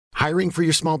Hiring for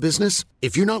your small business?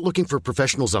 If you're not looking for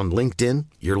professionals on LinkedIn,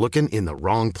 you're looking in the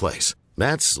wrong place.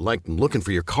 That's like looking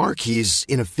for your car keys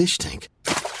in a fish tank.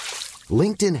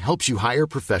 LinkedIn helps you hire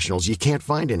professionals you can't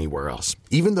find anywhere else,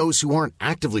 even those who aren't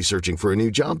actively searching for a new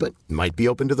job but might be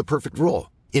open to the perfect role.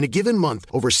 In a given month,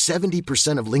 over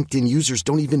 70% of LinkedIn users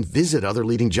don't even visit other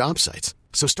leading job sites.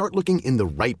 So start looking in the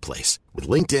right place. With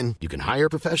LinkedIn, you can hire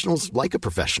professionals like a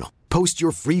professional. Post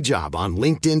your free job on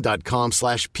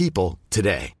linkedin.com/people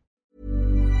today.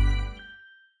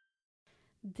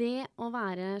 Det å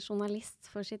være journalist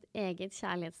for sitt eget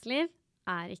kjærlighetsliv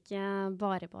ikke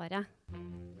bare.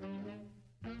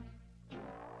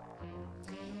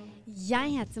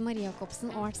 Jeg heter Maria Jacobsen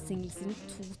og har vært single siden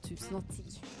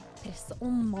 2010. Presset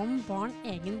om mann, barn,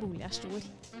 egen bolig stor.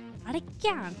 Det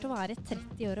gærent å være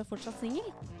 30 år og fortsatt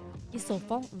single? I så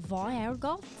fall, hva har jeg gjort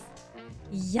galt?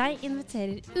 Jeg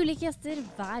inviterer ulike gjester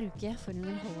hver uke for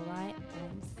å holde deg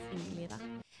om singellivet.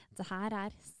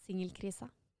 Dette Singelkrisa.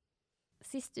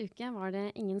 Sist uke var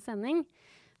det ingen sending,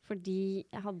 fordi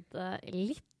jeg hadde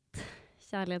litt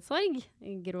kjærlighetssorg.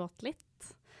 Jeg gråt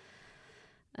litt.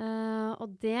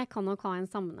 Og det kan nok ha en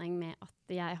sammenheng med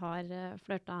at jeg har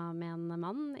flørtet med en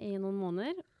mann i noen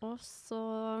måneder, og så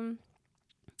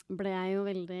ble jeg jo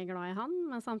veldig glad i han,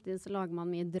 men samtidig så lager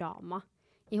man mye drama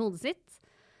i hodet sitt,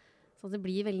 så det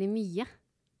blir veldig mye.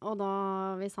 Og da,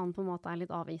 hvis han på en måte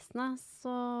litt avvisende,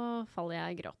 så faller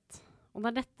jeg i gråt. Og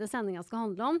det dette sendingen skal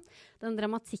handle om, den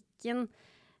dramatikken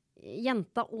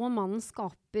jenta og mannen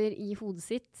skaper i hodet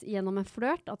sitt gjennom en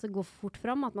flørt, at det går for fort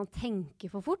fram, at man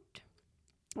tenker for fort,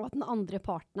 og at den andre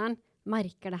partneren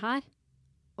merker det her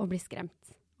og blir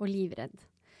skremt og livredd.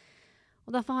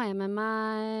 Og derfor har jeg med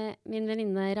meg min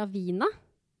venninne Ravina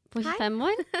på 25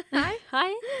 år. Hei.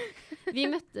 Hei. Vi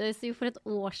møttes jo for et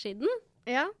år siden.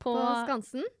 Ja, på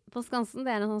Skansen. På Skansen,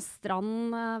 det en sånn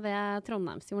strand ved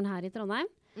Trondheimsfjorden her i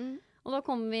Trondheim. Og da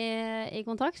kom vi i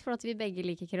kontakt for at vi begge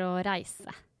liker å reise.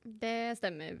 Det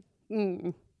stemmer.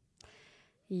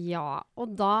 Ja,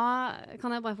 og da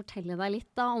kan jeg bare fortelle deg litt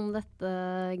da, om dette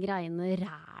greiene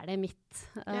rælet mitt.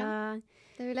 Ja,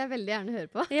 det vil jeg veldig gjerne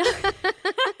høre på. Ja.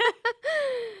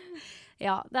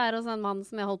 Ja, det også en mann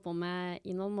som jeg holdt på med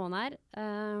i noen måneder.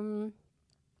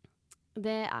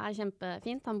 Det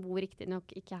kjempefint. Han bor riktig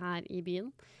nok ikke her i byen.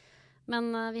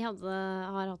 Men vi har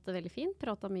hatt det veldig fint,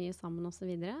 pratet mye sammen og så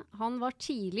videre. Han var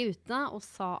tidlig ute og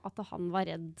sa at han var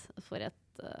redd for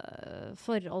et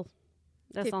forhold.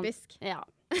 Typisk. Ja.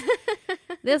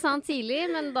 Det sa han tidlig,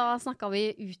 men da snakket vi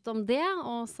ut om det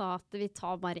og sa at vi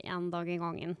tar bare en dag i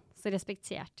gangen. Så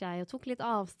respekterte jeg og tok litt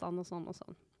avstand og sånn og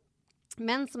sånn.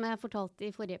 Men som jeg fortalte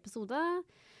i forrige episode,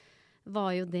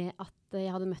 var jo det at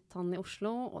jeg hadde møtt han i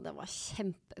Oslo, og det var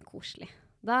kjempekoselig.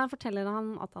 Da forteller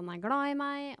han at han glad i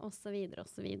meg, og så videre,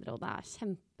 og det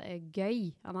kjempegøy.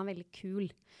 Han veldig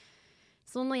kul.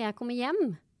 Så når jeg kommer hjem,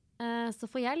 så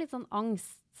får jeg litt sånn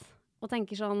angst, og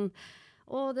tenker sånn,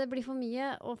 det blir for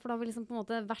mye, og for da har vi liksom på en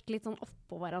måte vært litt sånn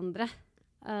oppå hverandre.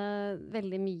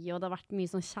 Veldig mye, og det har vært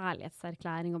mye sånn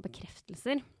kjærlighetserklæring og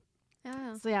bekreftelser.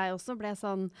 Ja. Så jeg også ble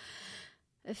sånn,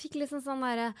 jeg fikk liksom sånn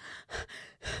der,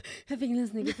 jeg fikk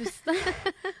nesten ikke puste.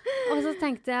 Og så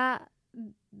tenkte jeg,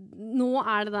 nå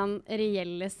det den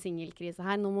reelle singelkrisa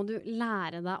her. Nå må du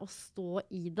lære deg å stå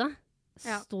i det.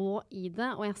 Stå i det.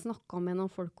 Og jeg snakket med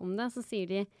noen folk om det, så sier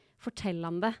de, fortell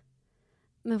han det.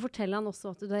 Men fortell han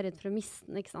også at du redd for å miste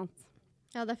den, ikke sant?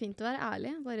 Ja, det fint å være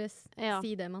ærlig. Bare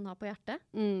si det man har på hjertet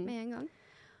med en gang.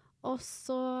 Og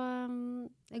så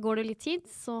går det litt tid,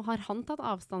 så har han tatt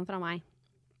avstand fra meg.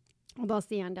 Og da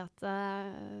sier han det at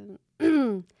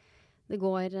det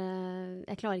går,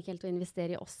 jeg klarer ikke helt å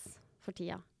investere i oss for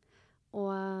tida. Og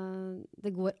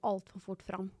det går alt for fort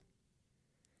fram.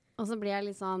 Og så blir jeg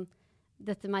litt sånn,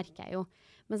 dette merker jeg jo.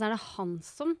 Men så det han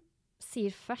som sier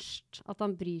først at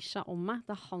han bryr seg om meg.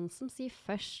 Det han som sier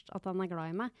først at han glad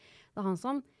i meg. Det han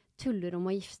som tuller om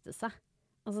å gifte seg.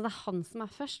 Altså det han som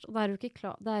først, og det jo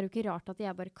ikke rart at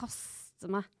jeg bare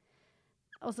kaster meg.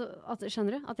 Altså,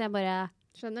 skjønner du? At jeg bare...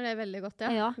 Skjønner det veldig godt,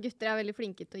 ja. Gutter veldig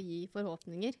flinke til å gi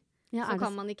forhåpninger. Ja, så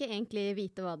kan man ikke egentlig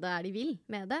vite hva det de vil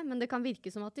med det, men det kan virke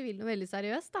som at de vil noe veldig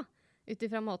seriøst, da.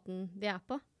 Utifra måten de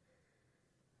på.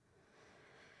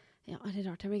 Ja, det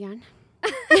rart jeg blir gæren?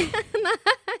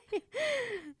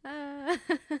 Nei.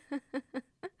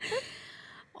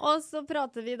 Og så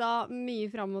prater vi da mye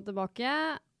frem og tilbake,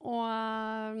 og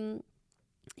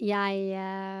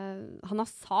han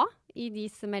har sa i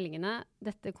disse meldingene,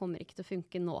 dette kommer ikke til å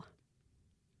funke nå.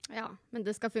 Ja, men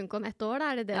det skal funke om 1 år,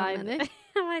 da det du mener?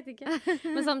 Jeg vet ikke.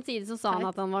 Men samtidig så sa han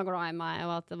at han var glad i meg,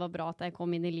 og at det var bra at jeg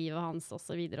kom inn i livet hans, og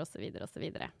så videre, og så videre, og så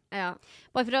videre. Ja.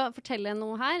 Bare for å fortelle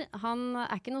noe her, han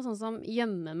ikke noe sånn som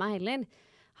gjemmer meg heller.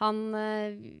 Han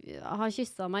har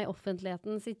kysset meg i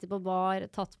offentligheten, sittet på bar,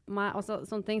 tatt på meg, altså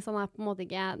sånne ting. Så han på en måte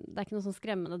ikke, det ikke noe sånn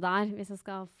skremmende der, hvis jeg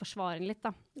skal forsvare den litt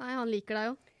da. Nei, han liker deg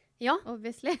jo. Ja.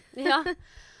 Obviously. Ja.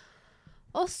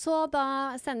 Og så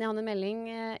da sender jeg han en melding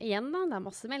igjen da. Det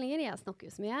masse meldinger, jeg snakker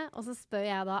jo så mye. Og så spør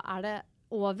jeg da, det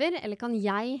over, eller kan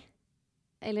jeg,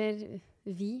 eller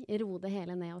vi, roe det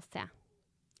hele ned og se?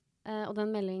 Og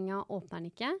den meldingen åpner den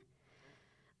ikke.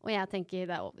 Og jeg tenker,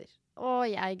 det over. Og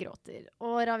jeg gråter.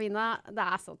 Og Ravina, det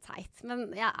så teit.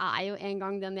 Men jeg jo en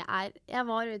gang den jeg Jeg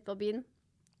var ute på byen,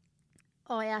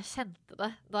 og jeg kjente det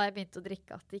da jeg begynte å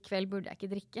drikke, at i kveld burde jeg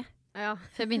ikke drikke. Ja.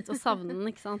 For jeg begynte å savne den,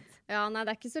 ikke sant? Ja, nei,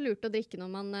 det ikke så lurt å drikke når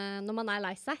man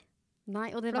lei seg. Nei,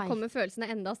 og det for da kommer følelsene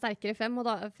enda sterkere frem,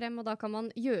 og da kan man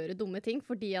gjøre dumme ting,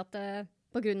 fordi at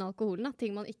på grunn av alkoholen, da,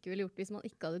 ting man ikke ville gjort hvis man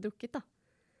ikke hadde drukket, da.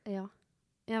 Ja,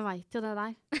 jeg vet jo det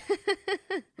der.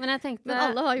 Men jeg tenkte... Men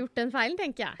alle har gjort den feilen,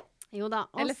 tenker jeg. Jo da.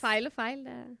 Eller feil og feil.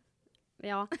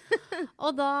 Ja.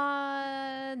 Og da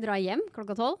drar jeg hjem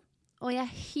 12:00, og jeg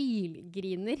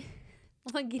hylgriner.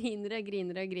 Og så griner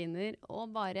jeg, og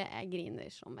bare jeg griner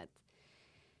som et...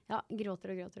 Ja,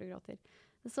 gråter.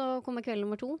 Så kommer kveld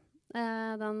nummer 2.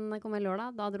 Den kommer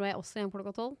lørdag. Da dro jeg også hjem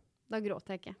 12:00. Da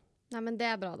gråter jeg ikke. Nei, men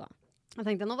det bra da. Jeg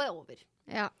tenkte, nå var jeg over.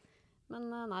 Ja. Men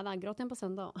nei, det gråt igjen på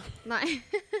søndag også. Nei.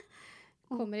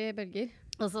 Kommer i bølger.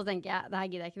 Og så tenker jeg, det her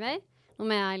gidder jeg ikke mer. Nå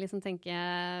må jeg liksom tenke...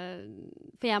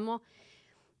 For jeg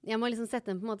må liksom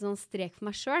sette en på en måte sånn strek for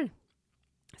meg selv.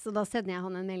 Så da sender jeg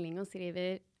han en melding og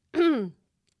skriver...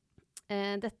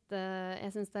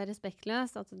 jeg synes det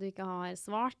respektløst at du ikke har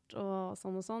svart og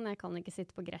sånn, jeg kan ikke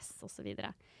sitte på gress og så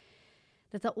videre.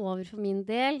 Dette over for min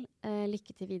del,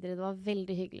 lykke til videre, det var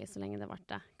veldig hyggelig så lenge det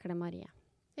varte. Klem Marie.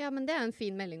 Ja, men det en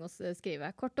fin melding å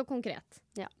skrive, kort og konkret.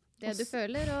 Ja. Det du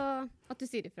føler og at du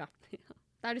sier ifra. Ja.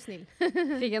 Da du snill.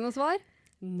 Fikk jeg noe svar?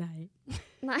 Nei.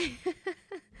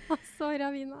 Så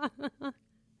Ravina.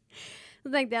 Så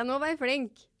tenkte jeg, nå var jeg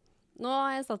flink. Nå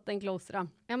har jeg satt en closer.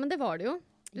 Ja, men det var det jo.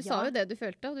 Du sa jo det du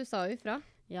følte, og du sa jo ifra.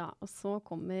 Ja, og så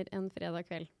kommer en fredag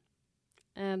kveld.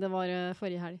 Det var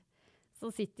forrige helg. Så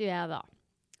sitter jo jeg da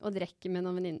og drekker med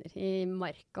noen venninner i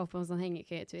marka på en sånn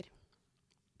hengekøyetur.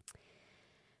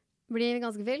 Blir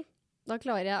ganske full. Da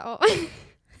klarer jeg å...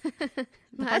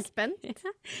 Nå er jeg spent.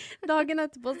 Dagen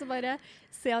etterpå så bare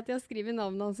ser jeg at jeg har skrivet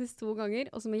navnet hans 2 ganger,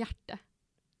 og så med hjerte.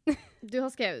 Du har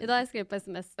skrevet? Da har jeg skrevet på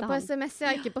SMS. På SMS,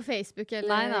 ja, ikke på Facebook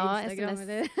eller Instagram.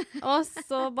 Eller. Og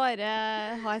så bare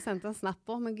har jeg sendt en snap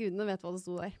på, men gudene vet hva det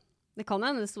sto der. Det kan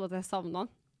hende det sto at jeg savnet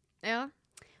han. Ja.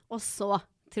 Og så,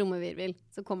 trommevirvel,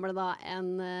 så kommer det da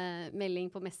en melding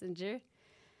på Messenger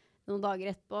noen dager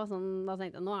etterpå. Sånn, da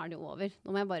tenkte jeg, nå det jo over. Nå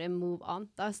må jeg bare move on.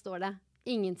 Da står det,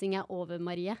 ingenting over,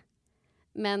 Marie.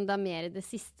 Men det mer det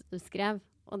siste du skrev.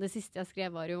 Og det siste jeg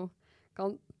skrev var jo,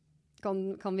 kan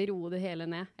vi roe det hele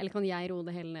ned? Eller kan jeg roe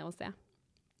det hele ned og se?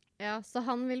 Ja, så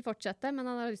han vil fortsette, men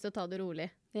han har lyst til å ta det rolig.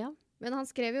 Ja. Men han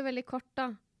skrev jo veldig kort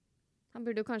da. Han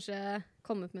burde jo kanskje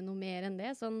kommet med noe mer enn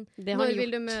det. Sånn, det når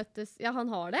vil du møtes? Ja, han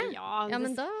har det? Ja,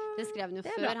 men det skrev han jo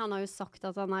før. Bra. Han har jo sagt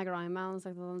at han glad i meg, han har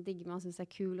sagt at han digger meg, han synes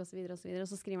jeg kul, og så videre, og så videre.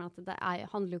 Og så skriver han at det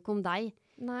handler jo ikke om deg.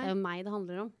 Nei. Det jo meg det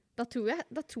handler om. Da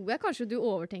tror jeg kanskje du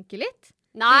overtenker litt.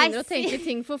 Nei! Begynner å tenke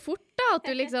ting for fort da, at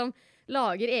du liksom...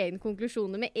 lager egne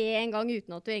konklusjoner med en gang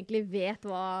uten at du egentlig vet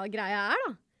hva greia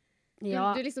da. Ja.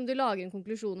 Du lager en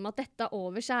konklusjon om at dette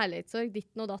over kjærlighetssorg,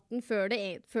 ditten og datten, før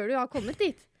du har kommet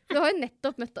dit. Du har jo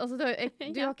nettopp møtt, altså du har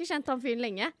ikke kjent han fyren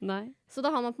lenge. Nei. Så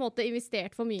da har man på en måte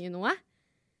investert for mye i noe,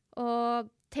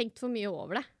 og tenkt for mye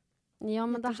over det. Ja,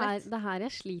 men det her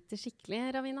jeg sliter skikkelig,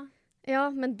 Ravina. Ja,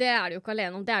 men det det jo ikke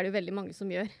alene om, det det jo veldig mange som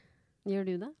gjør. Gjør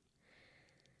du det?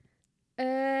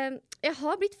 Jeg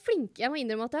må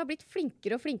innrømme at jeg har blitt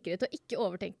flinkere og flinkere til å ikke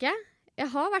overtenke. Jeg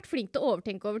har vært flink til å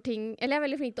overtenke over ting, eller jeg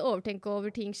veldig flink til å overtenke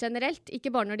over ting generelt,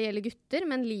 ikke bare når det gjelder gutter,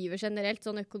 men livet generelt,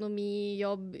 sånn økonomi,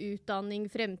 jobb, utdanning,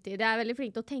 fremtid. Jeg veldig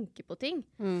flink til å tenke på ting.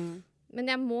 Men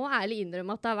jeg må ærlig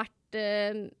innrømme at det har vært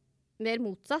mer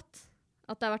motsatt.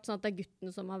 At det har vært sånn at det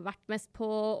guttene som har vært mest på,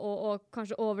 og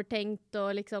kanskje overtenkt,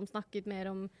 og liksom snakket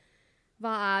mer om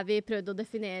hva vi prøvd å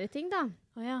definere ting da.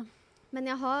 Ja. Men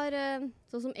jeg har,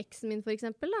 sånn som eksen min for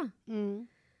eksempel da,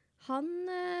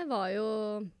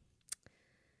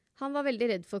 han var veldig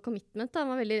redd for commitment, han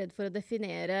var veldig redd for å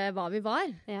definere hva vi var.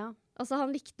 Ja. Altså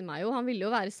han likte meg jo, han ville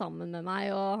jo være sammen med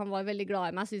meg, og han var veldig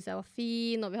glad i meg, syntes jeg var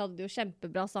fin, og vi hadde det jo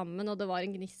kjempebra sammen, og det var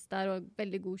en gnist der, og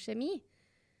veldig god kjemi.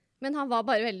 Men han var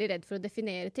bare veldig redd for å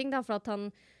definere ting da, for at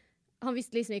han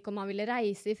visste liksom ikke om han ville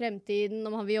reise i fremtiden,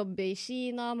 om han ville jobbe i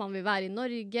Kina, om han ville være i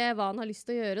Norge, hva han har lyst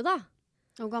til å gjøre da.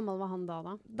 Hvor gammel var han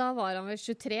da? Da var han vel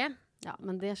 23. Ja,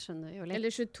 men det skjønner vi jo litt.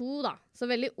 Eller 22 da. Så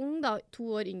veldig ung da, 2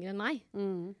 år yngre enn meg.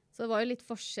 Så det var jo litt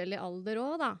forskjell i alder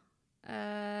også, da.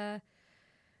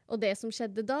 Og det som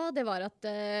skjedde da, det var at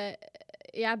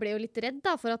jeg ble jo litt redd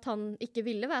da, for at han ikke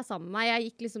ville være sammen med meg. Jeg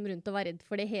gikk liksom rundt og var redd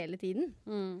for det hele tiden.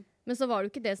 Men så var det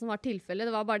jo ikke det som var tilfellet.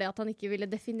 Det var bare det at han ikke ville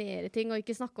definere ting og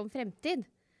ikke snakke om fremtid.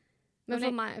 Men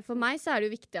for meg så er det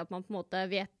jo viktig at man på en måte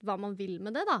vet hva man vil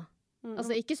med det, da.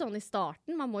 Altså ikke sånn i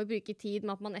starten. Man må jo bruke tid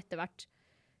med at man etter hvert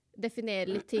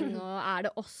definerer litt ting, og er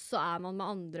det oss, så er man med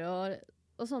andre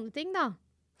og sånne ting, da.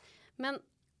 Men,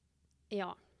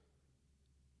 ja.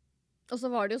 Og så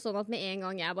var det jo sånn at med en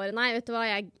gang jeg bare, nei, vet du hva,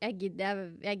 jeg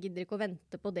gidder ikke å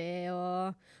vente på det,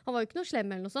 og han var jo ikke noe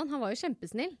slem eller noe sånt, han var jo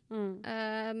kjempesnill.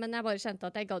 Men jeg bare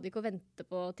kjente at jeg gadd ikke å vente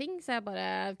på ting, så jeg bare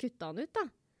kutta han ut, da.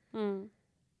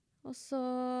 Og så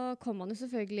kom han jo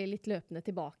selvfølgelig litt løpende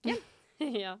tilbake.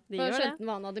 Ja, de for gjør det. skjønte han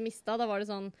hva han hadde mistet, da var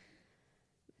det sånn,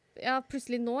 ja,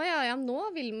 plutselig nå, nå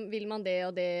vil man det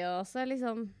og det, og så er det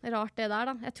liksom rart det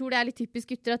der, da. Jeg tror det er litt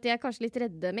typisk gutter at de er kanskje litt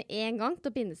redde med en gang til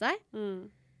å binde seg.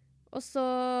 Og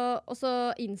så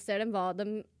innser de hva de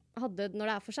hadde når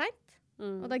det er for sent.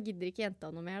 Og da gidder ikke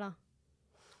jenta noe mer, da.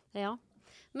 Ja.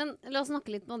 Men la oss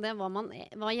snakke litt om det,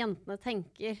 hva jentene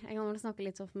tenker. Jeg kan vel snakke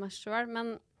litt for meg selv,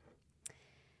 men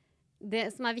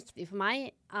det som er viktig for meg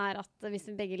er at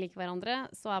hvis vi begge liker hverandre,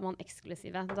 så er man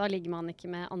eksklusive. Da ligger man ikke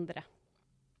med andre.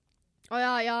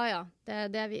 Ja.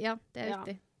 Det er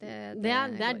viktig. Det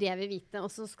er det vi vite. Og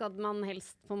så skal man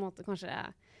helst på en måte kanskje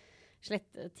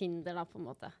slette Tinder da, på en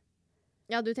måte.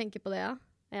 Ja, du tenker på det, ja?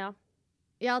 Ja.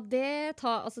 Ja, det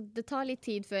tar litt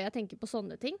tid før jeg tenker på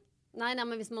sånne ting. Nei,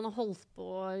 men hvis man har holdt på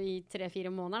i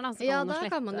 3-4 måneder, da, så kan man da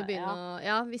slette. Kan man jo begynne å...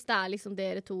 Ja, hvis det er liksom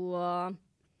dere to, og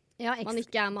man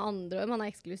ikke er med andre, og man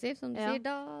er eksklusiv, som du sier,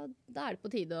 da er det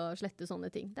på tide å slette sånne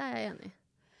ting. Det er jeg enig i.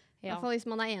 I hvert fall hvis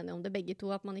man er enig om det begge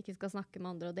to, at man ikke skal snakke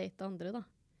med andre og date andre, da.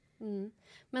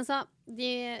 Men så,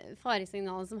 de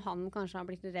faresignalene som han kanskje har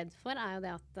blitt redd for, er jo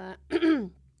det at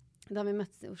da vi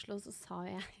møttes i Oslo, så sa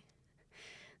jeg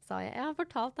jeg har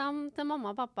fortalt ham til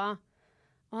mamma og pappa,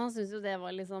 og han syntes jo det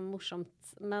var liksom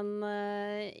morsomt, men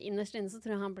innerst inne så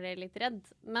tror jeg han ble litt redd.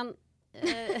 Men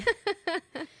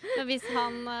hvis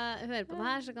han hører på det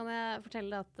her, så kan jeg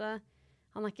fortelle at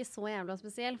han er ikke så jævla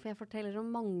spesiell, for jeg forteller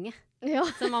om mange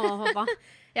til mamma og pappa.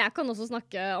 Jeg kan også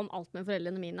snakke om alt med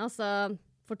foreldrene mine. Altså,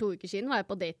 for 2 uker siden var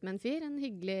jeg på date med en fyr, en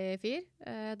hyggelig fyr.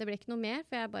 Det ble ikke noe mer,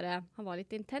 for han var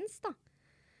litt intens, da.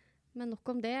 Men nok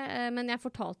om det. Men jeg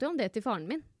fortalte jo om det til faren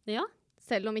min. Ja.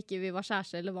 Selv om ikke vi var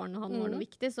kjæreste eller han var noe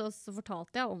viktig, så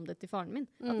fortalte jeg om det til faren min.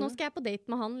 At nå skal jeg på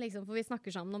date med han, liksom, for vi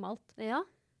snakker sammen om alt. Ja.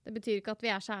 Det betyr ikke at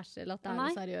vi er kjæreste, eller at det er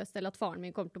noe seriøst, eller at faren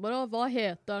min kommer til å bare, hva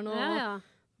heter han, og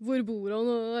hvor bor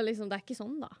han, og liksom, det er ikke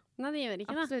sånn, da. Nei, det gjør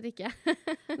ikke det. Absolutt ikke.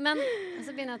 Men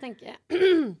så begynner jeg å tenke,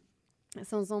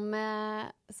 sånn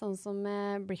som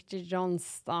med Bridget Jones,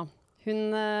 da. Hun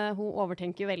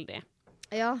overtenker jo veldig.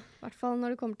 Ja, i hvert fall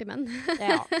når det kommer til menn.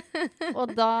 Ja.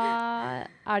 Og da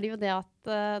er det jo det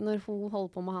at når hun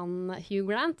holder på med han Hugh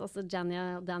Grant, altså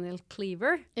Daniel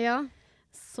Cleaver,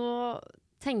 så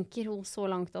tenker hun så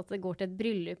langt at det går til et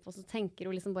bryllup, og så tenker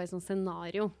hun liksom bare sånn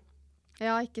scenario.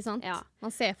 Ja, ikke sant? Ja.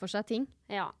 Man ser for seg ting.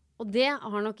 Ja, og det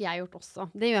har nok jeg gjort også.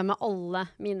 Det gjør jeg med alle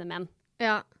mine menn.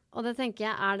 Ja. Og det tenker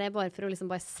jeg, er det bare for å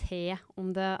liksom bare se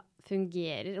om det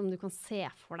fungerer, om du kan se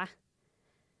for deg.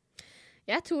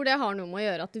 Jeg tror det har noe med å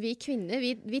gjøre at vi kvinner,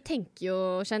 vi tenker jo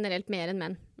generelt mer enn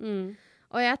menn.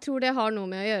 Og jeg tror det har noe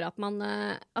med å gjøre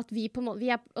at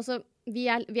vi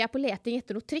er på leting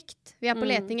etter noe trygt. Vi er på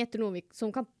leting etter noe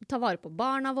som kan ta vare på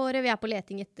barna våre. Vi er på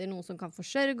leting etter noe som kan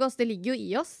forsørge oss. Det ligger jo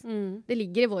i oss. Det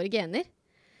ligger i våre gener.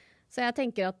 Så jeg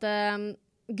tenker at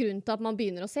grunnen til at man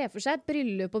begynner å se for seg et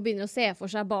bryllup og begynner å se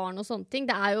for seg barn og sånne ting,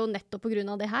 det er jo nettopp på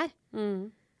grunn av det her.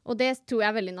 Og det tror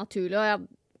jeg er veldig naturlig. Og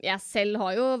jeg selv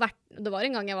har jo det var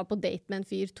en gang jeg var på date med en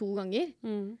fyr 2 ganger.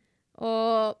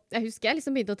 Og jeg husker jeg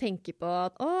liksom begynte å tenke på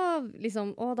at det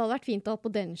hadde vært fint å ha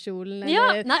på den kjolen.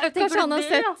 Eller kanskje han har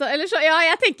sett eller så,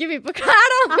 jeg tenker mye på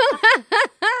klær da.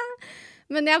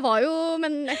 Men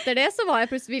etter det så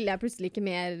ville jeg plutselig ikke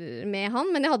mer med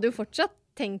han. Men jeg hadde jo fortsatt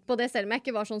tenkt på det, selv om jeg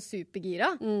ikke var sånn supergira.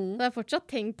 Så jeg har fortsatt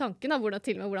tenkt tanken av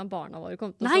hvordan barna våre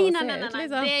kom til å se ut. Nei, det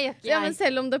gjør ikke jeg. Ja, men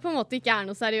selv om det på en måte ikke er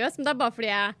noe seriøst, men det er bare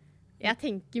fordi jeg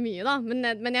tenker mye da,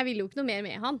 men jeg vil jo ikke noe mer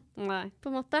med han. Nei. På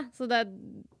en måte. Så det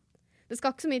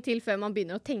skal ikke så mye til før man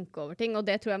begynner å tenke over ting, og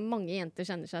det tror jeg mange jenter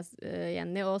kjenner seg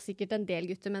igjen i, og sikkert en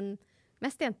del gutter, men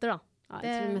mest jenter da. Ja,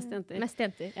 jeg tror mest jenter. Mest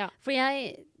jenter, ja. For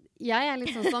jeg er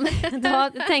litt sånn som,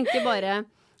 da tenker bare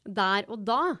der og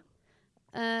da,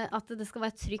 at det skal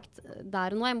være trygt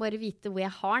der og nå. Jeg må bare vite hvor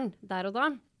jeg har den der og da.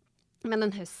 Men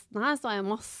den høsten her så har jeg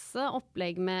masse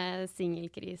opplegg med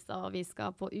singelkrisa, og vi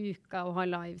skal på Uka og ha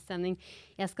livesending.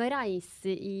 Jeg skal reise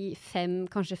i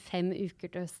kanskje 5 uker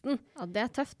til høsten. Ja, det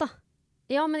er tøft da.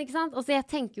 Ja, men ikke sant? Altså, jeg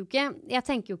tenker jo ikke,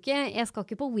 jeg skal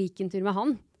ikke på weekendtur med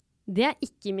han. Det er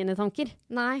ikke mine tanker.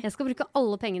 Nei. Jeg skal bruke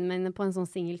alle pengene mine på en sånn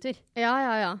singeltur.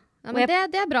 Ja, men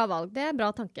det er bra valg. Det er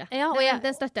bra tanke. Ja, og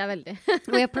det støtter jeg veldig.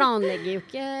 Og jeg planlegger jo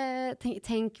ikke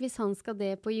tenk hvis han skal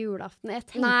det på julaften. Jeg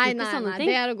tenker jo ikke sånne ting.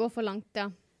 Det er å gå for langt, ja.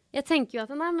 Jeg tenker jo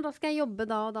at men da skal jeg jobbe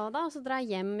da og da, og så drar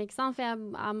jeg hjem, ikke sant? For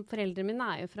foreldrene mine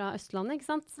er jo fra Østlandet, ikke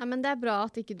sant? Ja, men det er bra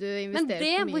at ikke du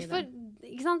investerer for mye i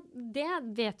det. Ikke sant? Det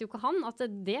vet jo ikke han, at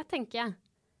det tenker jeg.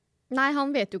 Nei,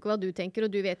 han vet jo ikke hva du tenker,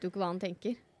 og du vet jo ikke hva han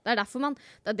tenker. Det er derfor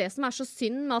det er det som er så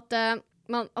synd med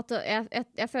at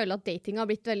jeg føler at dating har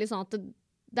blitt veldig sånn at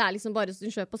det er liksom bare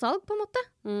kjøp og salg, på en måte.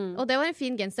 Og det var en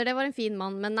fin genser, det var en fin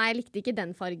mann, men nei, jeg likte ikke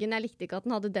den fargen, jeg likte ikke at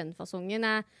den hadde den fasongen,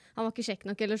 han var ikke kjekk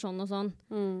nok eller sånn og sånn.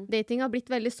 Dating har blitt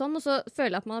veldig sånn, og så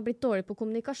føler jeg at man har blitt dårlig på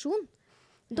kommunikasjon.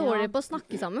 Dårlig på å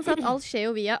snakke sammen, for at alt skjer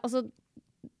jo via,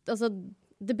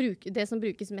 det som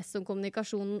brukes mest som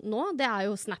kommunikasjon nå, det er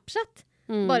jo Snapchat.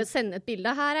 Bare sende et bilde,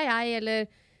 her er jeg, eller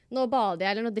nå bader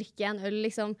jeg, eller nå drikker jeg en øl,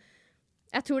 liksom.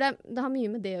 Jeg tror det har mye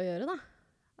med det å gjøre, da.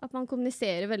 At man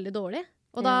kommuniserer veldig dårlig.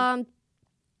 Og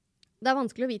det er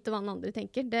vanskelig å vite hva den andre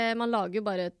tenker. Man lager jo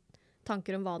bare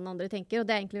tanker om hva den andre tenker, og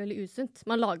det er egentlig veldig usunt.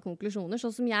 Man lager konklusjoner,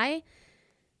 sånn som jeg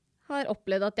har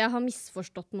opplevd at jeg har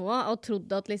misforstått noe, og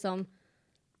trodd at liksom,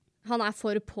 han er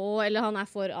for på, eller han er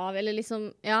for av, eller liksom,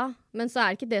 ja. Men så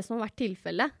er det ikke det som har vært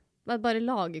tilfellet. Bare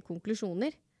lage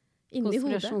konklusjoner inni hodet.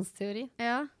 Konspirasjonsteori.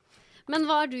 Ja. Men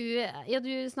hva du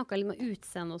snakket litt med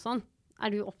utseende og sånn. Er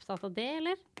du opptatt av det,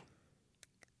 eller?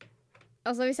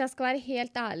 Altså, hvis jeg skal være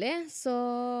helt ærlig, så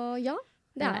ja,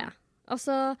 det er jeg.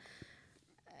 Altså,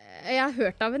 jeg har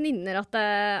hørt av venninner at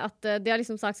de har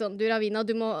liksom sagt sånn, du Ravina,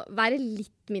 du må være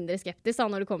litt mindre skeptisk da,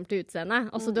 når det kommer til utseende.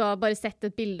 Altså, du har bare sett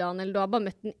et bilde av han, eller du har bare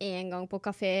møtt den en gang på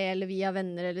kafé, eller via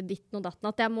venner, eller ditten og datten,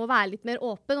 at jeg må være litt mer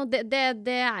åpen, og det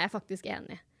er jeg faktisk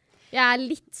enig i. Jeg er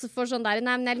litt for sånn der,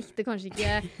 nei, men jeg likte kanskje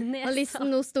ikke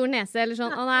noe stor nese, eller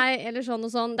sånn, nei, eller sånn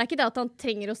og sånn. Det er ikke det at han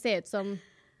trenger å se ut som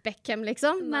Beckham,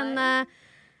 liksom,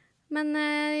 men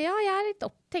ja, jeg er litt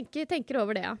tenker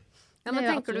over det, ja. Ja, men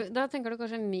da tenker du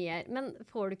kanskje mer, men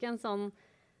får du ikke en sånn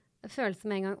følelse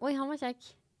med en gang, oi, han var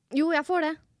kjekk? Jo, jeg får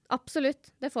det.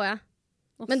 Absolutt, det får jeg.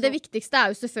 Men det viktigste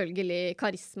er jo selvfølgelig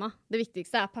karisma. Det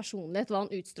viktigste er personlighet, hva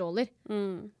han utstråler.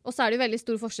 Og så er det jo veldig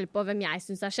stor forskjell på hvem jeg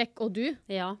synes er kjekk, og du.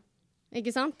 Ja.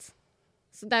 Ikke sant?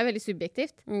 Så det er veldig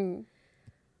subjektivt.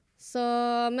 Så,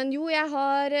 men jo, jeg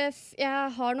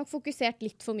har nok fokusert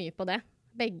litt for mye på det.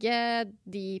 Begge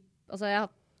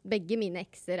mine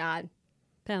ekser er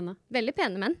pene. Veldig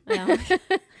pene menn. Ja.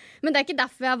 Men det er ikke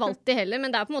derfor jeg har valgt de heller,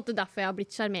 men det er på en måte derfor jeg har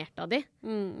blitt sjarmert av de.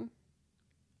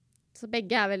 Så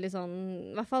begge er veldig sånn,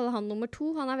 i hvert fall han nummer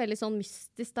 2, han er veldig sånn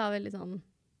mystisk da, veldig sånn,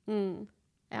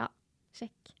 ja,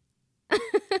 kjekk.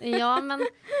 Ja, men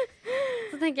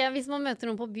så tenker jeg, hvis man møter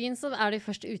noen på byen, så er det jo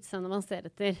først utseendet man ser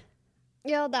etter.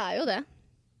 Ja, det er jo det.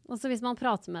 Og så hvis man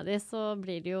prater med dem, så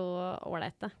blir det jo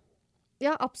ålreite.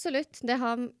 Ja, absolutt. Det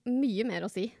har mye mer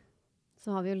å si.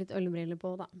 Så har vi jo litt ølbriller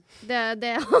på, da.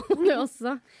 Det har vi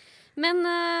også. Men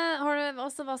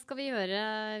hva skal vi gjøre,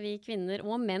 vi kvinner,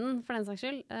 og menn for den saks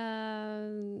skyld,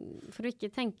 for å ikke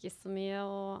tenke så mye,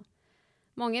 og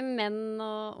mange menn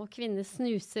og kvinner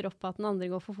snuser opp at den andre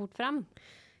går for fort frem.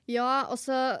 Ja, og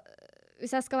så,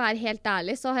 hvis jeg skal være helt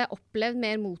ærlig, så har jeg opplevd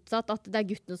mer motsatt at det er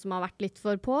guttene som har vært litt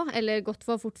for på, eller gått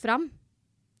for fort frem.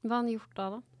 Hva har han gjort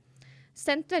da?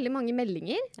 Sendt veldig mange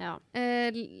meldinger. Ja.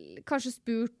 Kanskje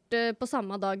spurt på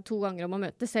samme dag 2 ganger om å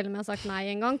møte, selv om jeg har sagt nei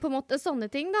en gang. På en måte sånne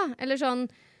ting, da. Eller sånn.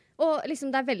 Og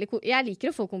liksom, det er veldig jeg liker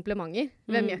å få komplimenter.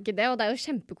 Hvem gjør ikke det? Og det er jo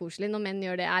kjempekoselig når menn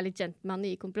gjør det, er litt gentleman og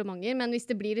gir komplimenter. Men hvis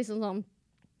det blir liksom sånn,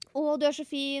 å, du er så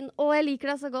fin, å, jeg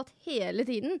liker deg så godt hele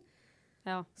tiden,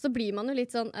 så blir man jo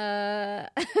litt sånn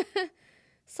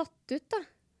satt ut, da.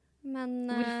 Men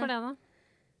hvorfor det, da?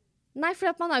 Nei,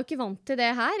 for man er jo ikke vant til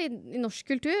det her i norsk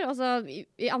kultur. Altså,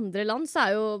 i andre land så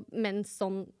er jo menn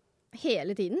sånn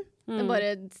hele tiden. De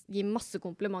bare gir masse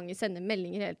komplimenter, sender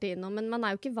meldinger hele tiden. Men man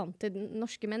er jo ikke vant til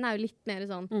norske menn er jo litt mer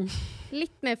sånn,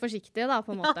 litt mer forsiktige da,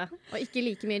 på en måte. Og ikke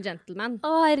like mye gentleman.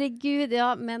 Å, herregud,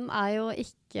 ja, menn er jo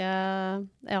ikke,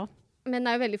 ja. Menn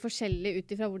er jo veldig forskjellige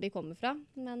ut ifra hvor de kommer fra.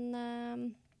 Men,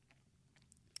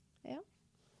 ja.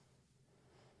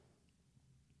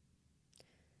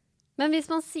 Men hvis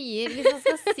man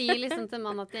skal si liksom til en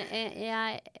mann at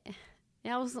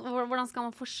hvordan skal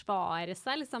man forsvare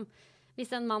seg, liksom?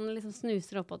 Hvis en mann liksom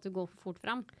snuser opp at du går for fort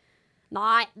frem.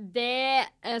 Nei, det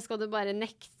skal du bare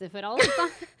nekte for alt, da.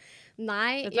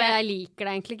 Nei, Vet du hva, jeg liker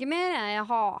deg egentlig ikke mer. Jeg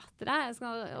hater deg.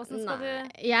 Hvordan skal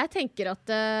jeg tenker at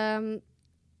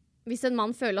hvis en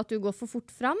mann føler at du går for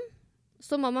fort fram,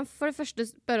 så må man for det første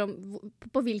spørre om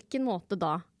på hvilken måte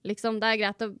da. Liksom, det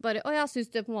greit å bare,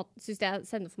 synes jeg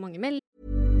sender for mange meldinger?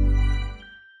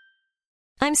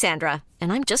 I'm Sandra,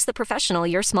 and I'm just the professional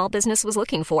your small business was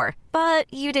looking for. But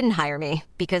you didn't hire me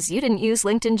because you didn't use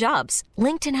LinkedIn Jobs.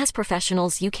 LinkedIn has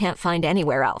professionals you can't find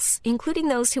anywhere else, including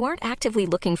those who aren't actively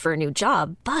looking for a new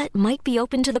job, but might be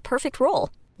open to the perfect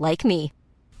role, like me.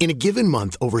 In a given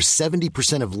month, over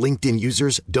 70% of LinkedIn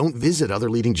users don't visit other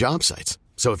leading job sites.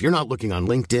 So if you're not looking on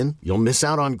LinkedIn, you'll miss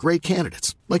out on great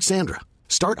candidates like Sandra.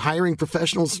 Start hiring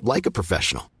professionals like a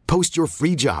professional. Post your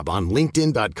free job on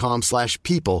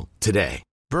linkedin.com/people today.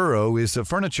 Burrow is a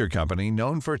furniture company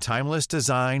known for timeless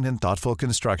design and thoughtful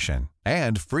construction,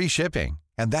 and free shipping,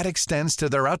 and that extends to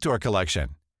their outdoor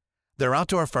collection. Their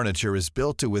outdoor furniture is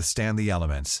built to withstand the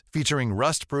elements, featuring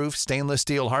rust-proof stainless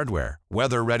steel hardware,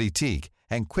 weather-ready teak,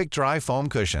 and quick-dry foam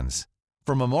cushions.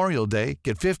 For Memorial Day,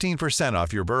 get 15%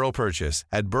 off your Burrow purchase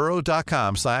at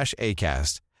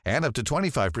burrow.com/acast, and up to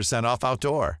 25% off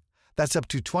outdoor. That's up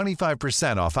to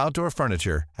 25% off outdoor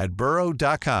furniture at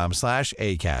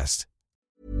burrow.com/acast.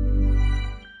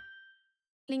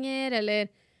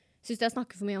 Eller synes jeg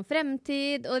snakker for mye om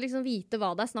fremtid, og liksom vite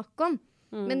hva det snakk om.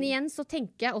 Men igjen så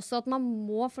tenker jeg også at man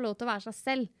må få lov til å være seg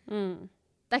selv.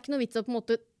 Det ikke noe vits å på en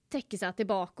måte trekke seg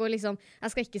tilbake og liksom, jeg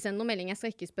skal ikke sende noen melding, jeg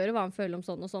skal ikke spørre hva han føler om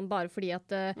sånn og sånn, bare fordi at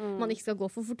man ikke skal gå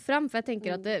for fort frem. For jeg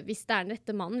tenker at hvis det den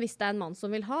rette mannen, hvis det en mann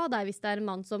som vil ha deg, hvis det en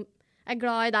mann som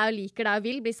glad i deg og liker deg og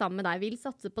vil bli sammen med deg, vil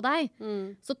satse på deg,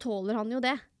 så tåler han jo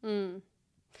det.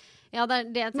 Ja,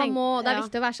 det jeg tenker, det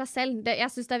viktig å være seg selv.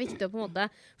 Jeg synes det viktig å på en måte,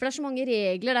 for det så mange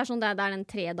regler, det sånn, det den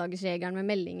 3-dagersregelen med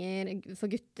meldinger for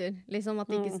gutter, liksom,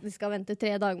 at de skal vente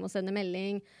 3 dager med å sende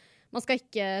melding. Man skal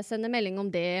ikke sende melding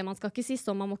om det, man skal ikke si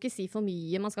sånn, man må ikke si for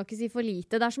mye, man skal ikke si for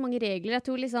lite. Det så mange regler. Jeg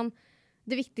tror liksom,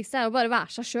 det viktigste å bare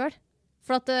være seg selv.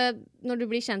 For at når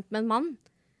du blir kjent med en mann,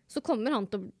 så kommer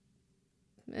han til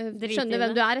å skjønne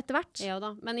hvem du etter hvert. Ja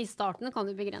da, men i starten kan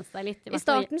du begrense deg litt. I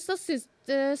starten så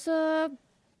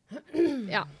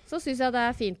synes jeg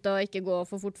det fint å ikke gå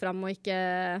for fort frem og ikke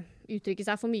uttrykke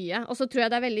seg for mye. Og så tror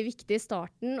jeg det veldig viktig i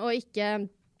starten å ikke,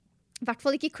 i hvert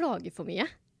fall ikke klage for mye.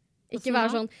 Ikke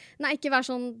være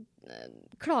sånn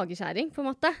klageskjæring, på en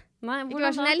måte. Nei, ikke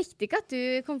være sånn, jeg likte ikke at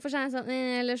du kom for seg, sånn,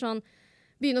 eller sånn,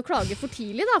 begynne å klage for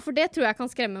tidlig da, for det tror jeg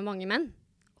kan skremme mange menn.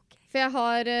 Okay. For jeg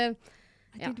har...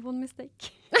 I did one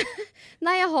mistake.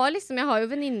 Nei, jeg har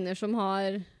jo venninner som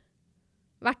har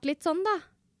vært litt sånn da.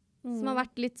 Som har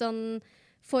vært litt sånn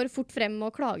for fort frem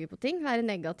og klage på ting, være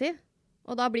negativ.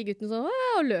 Og da blir gutten sånn,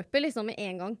 og løper liksom med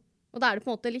en gang. Og da det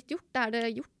på en måte litt gjort, det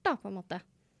det gjort da, på en måte.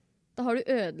 Da har du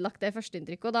ødelagt det første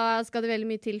inntrykket, og da skal det veldig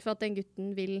mye til for at den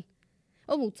gutten vil,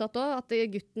 og motsatt også, at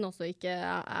gutten også ikke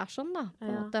sånn da, på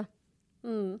en måte.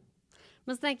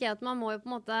 Men så tenker jeg at man må jo på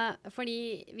en måte,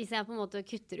 fordi hvis jeg på en måte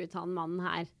kutter ut han mannen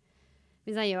her,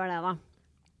 hvis jeg gjør det da,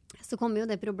 så kommer jo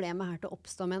det problemet her til å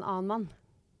oppstå med en annen mann.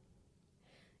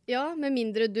 Ja, med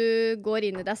mindre du går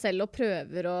inn i deg selv og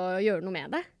prøver å gjøre noe med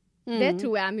det. Det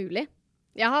tror jeg mulig.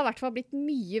 Jeg har i hvert fall blitt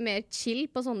mye mer chill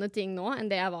på sånne ting nå enn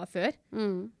det jeg var før.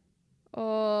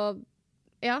 Og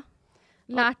ja,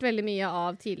 lært veldig mye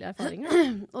av tidligere erfaringer.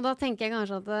 Og da tenker jeg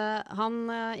kanskje at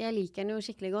jeg liker han jo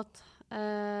skikkelig godt.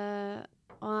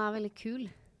 Og han veldig kul.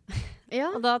 Ja.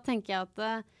 Og da tenker jeg at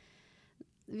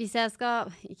hvis jeg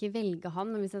skal, ikke velge han,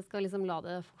 men hvis jeg skal liksom la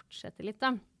det fortsette litt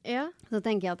da, så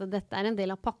tenker jeg at dette en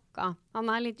del av pakka.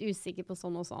 Han litt usikker på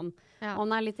sånn og sånn. Og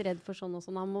han litt redd for sånn og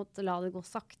sånn. Han må la det gå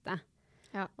sakte.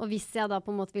 Og hvis jeg da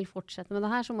på en måte vil fortsette med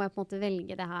det her, så må jeg på en måte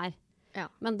velge det her.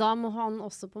 Men da må han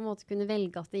også på en måte kunne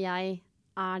velge at jeg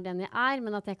den jeg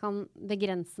men at jeg kan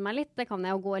begrense meg litt. Det kan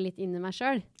jeg jo gå litt inn i meg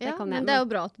selv. Men det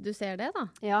jo bra at du ser det da.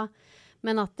 Ja,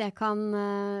 men at jeg kan...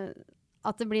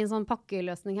 at det blir en sånn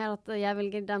pakkeløsning her, at jeg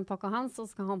velger den pakka hans, så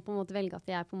skal han på en måte velge at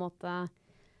jeg på en måte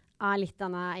litt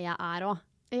denne jeg også.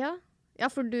 Ja,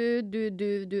 for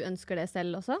du ønsker det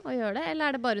selv også, å gjøre det?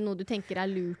 Eller det bare noe du tenker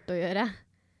lurt å gjøre?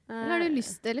 Eller har du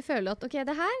lyst til, eller føler at, ok,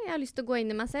 det her, jeg har lyst til å gå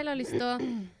inn i meg selv, jeg har lyst til å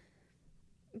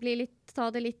ta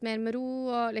det litt mer med ro,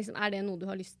 og liksom, det noe du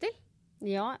har lyst til?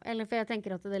 Ja, eller for jeg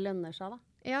tenker at det lønner seg da.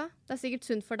 Ja, det sikkert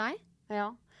sunt for deg. Ja,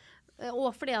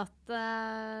 og fordi at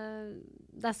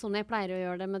det sånn jeg pleier å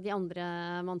gjøre det med de andre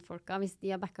mannfolka. Hvis de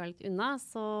har backa litt unna,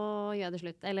 så gjør jeg det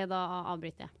slutt. Eller da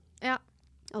avbryter jeg. Ja.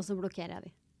 Og så blokkerer jeg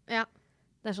de. Ja.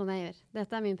 Det sånn jeg gjør.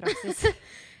 Dette min praksis.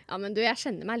 Ja, men du, jeg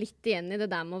kjenner meg litt igjen i det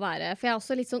der med å være, for jeg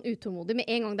også litt sånn utålmodig. Med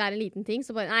en gang det en liten ting,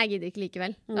 så bare, nei, jeg gidder ikke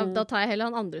likevel. Da tar jeg heller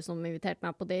han andre som inviterte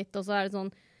meg på date, og så det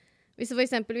sånn, Hvis det for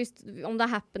eksempel, om det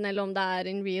Happen, eller om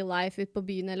det in real life ut på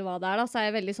byen, eller hva det da, så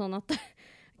jeg veldig sånn at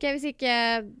ok, hvis ikke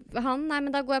han, nei,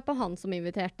 men da går jeg på han som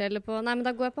inviterte, eller på, nei, men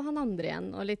da går jeg på han andre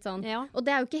igjen, og litt sånn. Ja. Og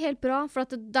det jo ikke helt bra, for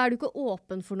at da du ikke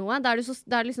åpen for noe, da du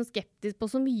liksom skeptisk på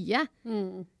så mye.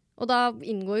 Og da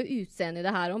inngår jo utseende i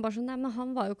det her, og bare sånn, nei, men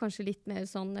han var jo kanskje litt mer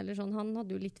sånn, eller sånn, han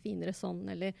hadde jo litt finere sånn,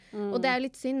 eller, og det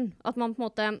litt synd, at man på en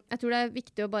måte, jeg tror det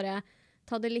viktig å bare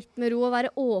ta det litt med ro, og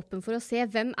være åpen for å se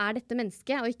hvem dette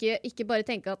mennesket, og ikke bare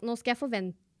tenke at nå skal jeg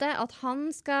forvente at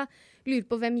han skal lure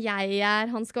på hvem jeg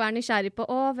han skal være nysgjerrig på,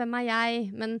 hvem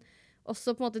jeg? Men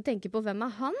også på en måte tenke på hvem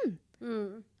han?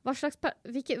 Hva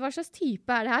slags type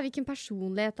det her? Hvilken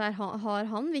personlighet har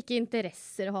han? Hvilke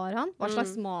interesser har han? Hva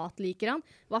slags mat liker han?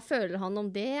 Hva føler han om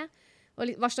det?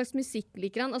 Og hva slags musikk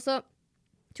liker han? Altså,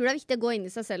 jeg tror det viktig å gå inn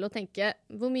i seg selv og tenke,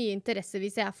 hvor mye interesse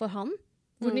viser jeg for han?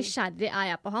 Hvor nysgjerrig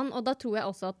jeg på han? Og da tror jeg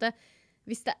også at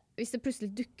hvis det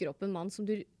plutselig dukker opp en mann som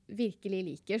du virkelig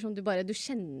liker, som du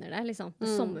kjenner det, liksom, med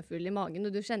sommerfugl i magen,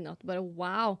 og du kjenner at du bare,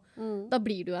 wow, da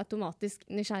blir du automatisk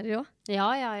nysgjerrig også.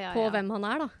 På hvem han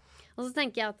da. Og så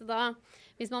tenker jeg at da,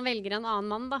 hvis man velger en annen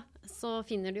mann da, så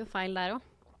finner du jo feil der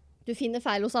også. Du finner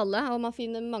feil hos alle, og man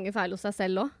finner mange feil hos seg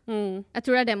selv også. Jeg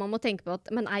tror det det man må tenke på,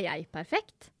 men jeg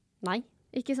perfekt? Nei.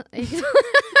 Ikke sånn.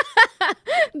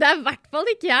 Det i hvert fall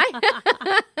ikke jeg.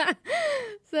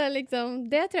 Så liksom,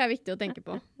 det tror jeg er viktig å tenke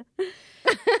på.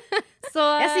 Så,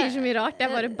 jeg sier så mye rart,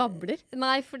 jeg bare babler.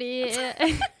 Nei, fordi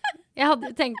jeg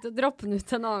hadde tenkt å droppe den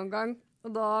ut en annen gang,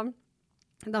 og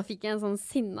da fikk jeg en sånn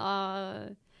sinna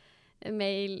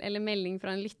mail eller melding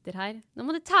fra en lytter her. Nå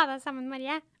må du ta deg sammen,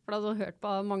 Marie. For da hadde du hørt på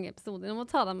mange episoder. Nå må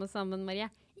du ta deg sammen, Marie.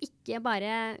 Ikke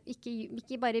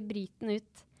bare bryt den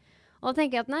ut. Og da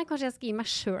tenker jeg at nei, kanskje jeg skal gi meg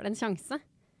selv en sjanse.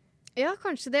 Ja,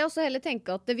 kanskje det. Og så heller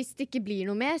tenke at hvis det ikke blir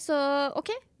noe mer, så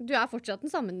ok, du fortsatt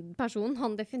den samme personen.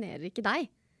 Han definerer ikke deg.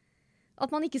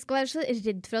 At man ikke skal være så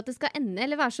redd for at det skal ende,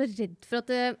 eller være så redd for at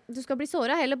du skal bli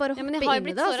såret. Heller bare hoppe inn i det. Men jeg har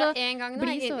blitt såret en gang nå.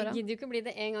 Jeg gidder jo ikke bli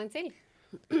det en gang til.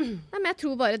 Nei, men jeg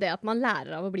tror bare det at man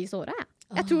lærer av å bli såret.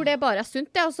 Jeg tror det bare sunt,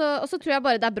 det. Og så tror jeg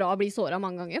bare det bra å bli såret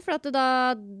mange ganger, for at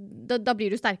da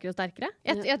blir du sterkere og sterkere.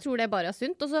 Jeg tror det bare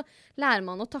sunt, og så lærer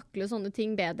man å takle sånne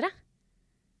ting bedre.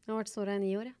 Jeg har vært såret i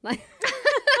 9 år, ja. Nei.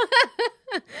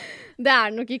 Det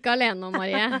du nok ikke alene om,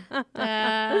 Marie.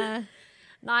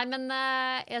 Nei, men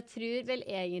jeg tror vel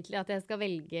egentlig at jeg skal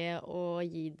velge å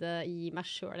gi meg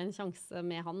selv en sjanse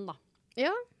med han, da.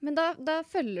 Ja, men da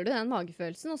følger du den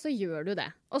magefølelsen, og så gjør du det.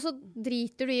 Og så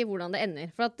driter du i hvordan det ender.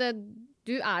 For at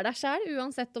du deg selv,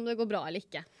 uansett om det går bra eller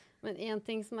ikke. Men en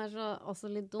ting som også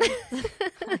litt dumt,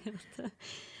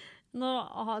 nå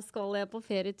skal jeg på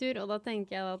ferietur, og da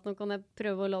tenker jeg at nå kan jeg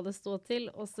prøve å la det stå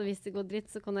til, og så hvis det går dritt,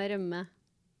 så kan jeg rømme.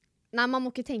 Nei, man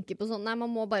må ikke tenke på sånn. Nei,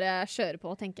 man må bare kjøre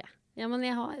på og tenke. Ja, men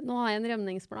nå har jeg en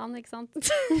rømningsplan, ikke sant?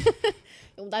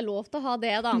 Jo, det lov til å ha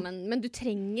det da, men du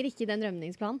trenger ikke den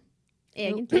rømningsplanen.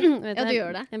 Egentlig. Ja, du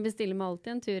gjør det. Jeg bestiller meg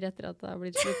alltid en tur etter at det har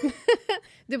blitt slutt.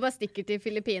 Du bare stikker til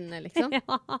Filippinene, liksom?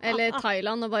 Ja. Eller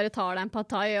Thailand og bare tar deg en pad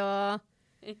thai og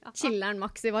chiller den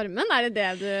maks i varmen? Det det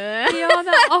du... Ja,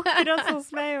 det akkurat sånn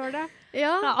som jeg gjør det.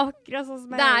 Ja. Det akkurat sånn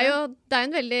som jeg gjør det. Det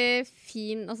en veldig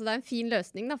fin, altså det en fin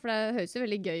løsning da, for det høres jo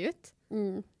veldig gøy ut.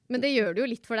 Men det gjør det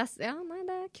jo litt for deg. Ja, nei,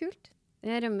 det kult.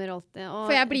 Jeg rømmer alltid. Og...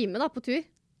 Får jeg bli med da på tur?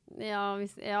 Ja,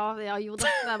 jo da,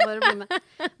 det bare å bli med.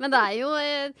 Men det jo,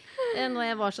 når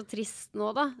jeg var så trist nå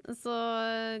da, så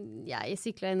jeg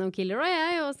syklet innom Kilroy,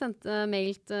 og sendte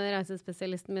mail til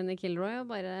reisespesialisten min i Kilroy, og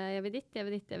bare, jeg vil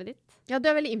dit. Ja, du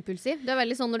veldig impulsiv. Du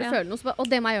veldig sånn når du føler noe, så bare,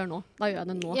 det må jeg gjøre nå. Da gjør jeg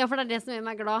det nå. Ja, for det det som gjør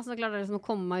meg glad, så klarer det liksom å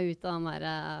komme meg ut av den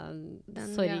der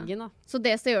sorgen da. Så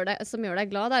det som gjør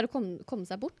deg glad, det å komme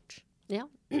seg bort? Ja,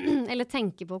 eller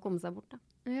tenke på å komme seg bort da.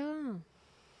 Ja.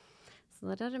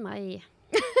 Så der det meg...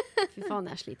 Fy faen,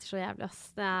 jeg sliter så jævlig, ass.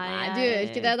 Nei, du gjør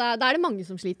ikke det. Da det mange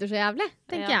som sliter så jævlig,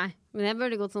 tenker jeg. Men jeg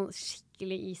burde gått sånn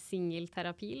skikkelig i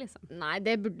singelterapi, liksom. Nei,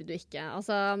 det burde du ikke.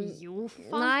 Altså, jo,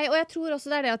 faen. Nei, og jeg tror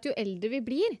også det det at jo eldre vi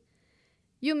blir,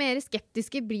 jo mer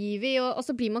skeptiske blir vi, og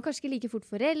så blir man kanskje ikke like fort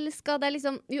forelsket. Det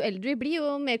liksom, jo eldre vi blir,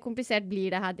 jo mer komplisert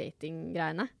blir det her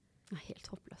dating-greiene.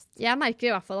 Helt håpløst. Jeg merker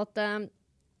i hvert fall at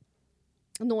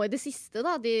nå i det siste,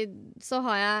 da, så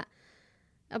har jeg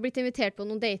blitt invitert på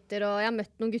noen dater, og jeg har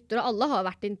møtt noen gutter, og alle har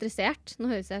vært interessert. Nå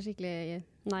høres jeg skikkelig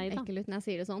ekkel ut når jeg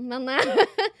sier det sånn,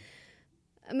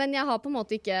 men jeg har på en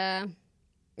måte ikke...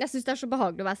 Jeg synes det så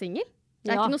behagelig å være single.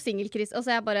 Det ikke noe singelkris.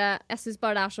 Altså, jeg synes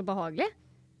bare det så behagelig.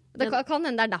 Det kan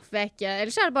hende det derfor jeg ikke...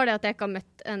 Ellers det bare det at jeg ikke har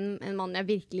møtt en mann jeg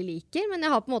virkelig liker, men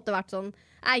jeg har på en måte vært sånn,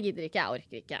 jeg gidder ikke, jeg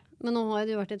orker ikke. Men nå har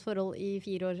du vært i et forhold i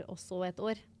 4 år, også 1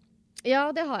 år. Ja,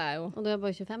 det har jeg jo. Og du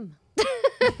bare 25.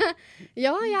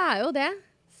 Ja, jeg jo det.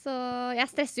 Så jeg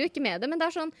stresser jo ikke med det, men det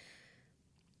sånn,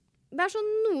 det er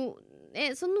sånn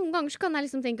så noen ganger så kan jeg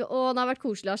liksom tenke det har vært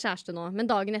koselig å ha kjæreste nå, men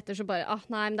dagen etter så bare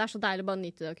nei, men det er så deilig bare å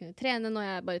nyte det å kunne trene når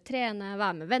jeg bare trener,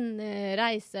 være med venner,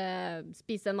 reise,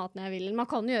 spise den maten jeg vil. Man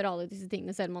kan jo gjøre alle disse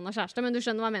tingene selv om man har kjæreste, men du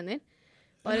skjønner hva jeg mener.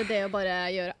 Bare det å bare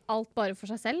gjøre alt bare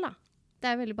for seg selv da. Det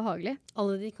er veldig behagelig.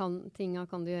 Alle de tingene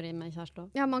kan du gjøre med kjæreste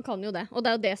også. Ja, man kan jo det. Og det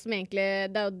er jo det som egentlig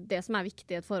det er jo det som er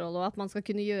viktig i et forhold, og at man skal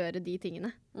kunne gjøre de tingene.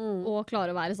 Og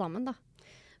klare å være sammen da.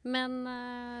 Men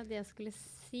det jeg skulle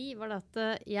si var at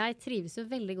jeg trives jo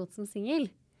veldig godt som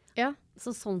single. Ja.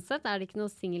 Så sånn sett er det ikke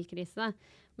noe singelkrise.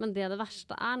 Men det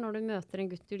verste er når du møter en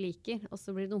gutt du liker, og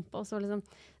så blir du dumpet, og så liksom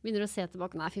begynner du å se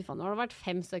tilbake. Nei, fy faen, nå har det vært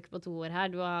 5 stykker på 2 år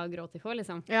her. Du har grått i for,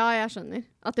 liksom. Ja, jeg skjønner.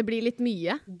 At det blir litt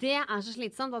mye. Det er så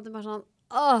slitsomt at du bare sånn,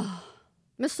 åh!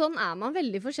 Men sånn er man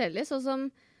veldig forskjellig. Sånn som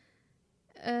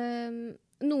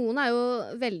noen er jo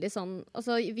veldig sånn,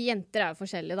 altså vi jenter er jo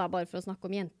forskjellige da, bare for å snakke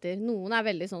om jenter. Noen er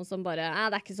veldig sånn som bare,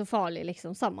 det er ikke så farlig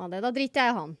liksom, samme av det. Da driter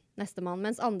jeg i han, neste mann.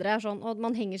 Mens andre er sånn, og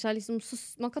man henger seg liksom,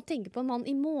 man kan tenke på en mann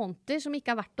i måneder som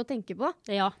ikke er verdt å tenke på.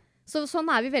 Ja. Så sånn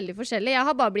er vi veldig forskjellige. Jeg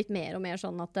har bare blitt mer og mer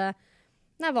sånn at,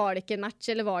 nei, var det ikke en match,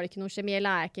 eller var det ikke noe kjemi,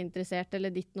 eller er jeg ikke interessert,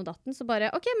 eller ditten og datten, så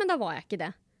bare, ok, men da var jeg ikke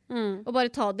det. Og bare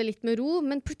ta det litt med ro,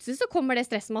 men plutselig så kommer det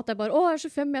stresset med at jeg bare, jeg er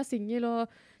 25, jeg er single,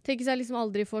 og tenker seg liksom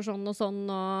aldri får sånn,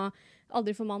 og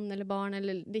aldri får mann eller barn,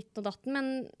 eller ditten og datten, men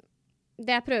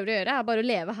det jeg prøver å gjøre er bare å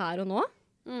leve her og nå,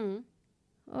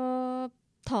 og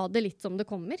ta det litt som det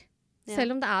kommer,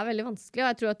 selv om det er veldig vanskelig, og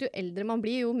jeg tror at jo eldre man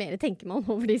blir, jo mer tenker man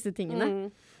over disse tingene.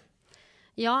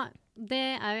 Ja, det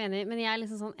er jeg jo enig i, men jeg er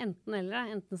liksom sånn enten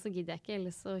eller, enten så gidder jeg ikke,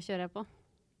 eller så kjører jeg på.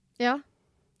 Ja.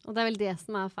 Og det er vel det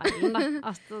som er feilen da,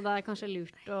 at det er kanskje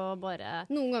lurt å bare...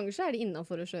 Noen ganger så er det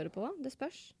innenfor å kjøre på, det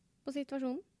spørs på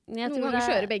situasjonen. Noen ganger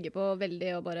kjører begge på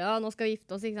veldig og bare, nå skal vi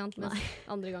gifte oss, ikke sant? Mens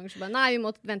andre ganger så bare, nei, vi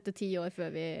må vente 10 år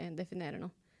før vi definerer noe.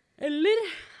 Eller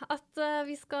at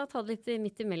vi skal ta det litt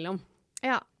midt imellom.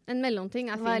 Ja, en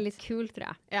mellomting er fint. Det er litt kult, tror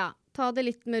jeg. Ja, ta det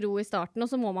litt med ro i starten, og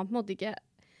så må man på en måte ikke...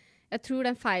 Jeg tror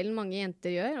den feilen mange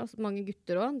jenter gjør, og mange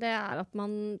gutter også, det er at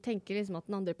man tenker liksom at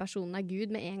den andre personen er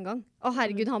Gud med en gang. Å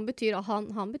herregud, han betyr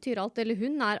alt, eller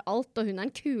hun er alt, og hun er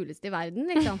den kuleste i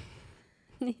verden, liksom.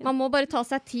 Man må bare ta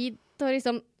seg tid til å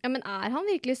liksom, ja, men er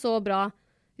han virkelig så bra?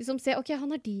 Liksom se, ok,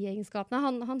 han har de egenskapene,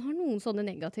 han har noen sånne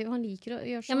negative, han liker å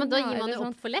gjøre sånn. Ja, men da gir man jo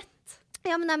opp for lett.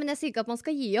 Ja, men jeg sier ikke at man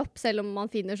skal gi opp, selv om man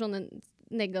finner sånne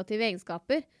negative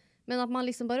egenskaper. Men at man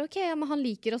liksom bare, ok, ja, men han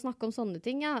liker å snakke om sånne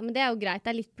ting, ja. Men det er jo greit,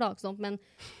 det er litt plagsomt, men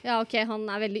ja, ok, han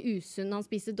er veldig usunn, han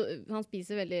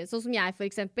spiser veldig, sånn som jeg for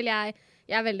eksempel, jeg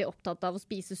er veldig opptatt av å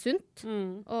spise sunt,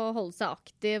 og holde seg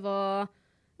aktiv,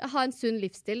 og ha en sunn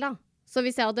livsstil da. Så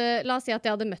hvis la oss si at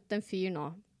jeg hadde møtt en fyr nå,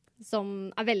 som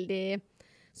er veldig,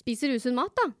 spiser usunn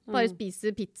mat da, bare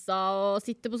spiser pizza og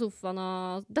sitter på sofaen,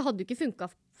 og det hadde jo ikke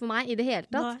funket for meg i det hele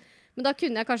tatt. Nei. Men da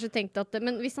kunne jeg kanskje tenkt at,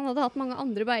 men hvis han hadde hatt mange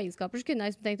andre egenskaper, så kunne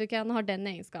jeg liksom tenkt, ok, han har den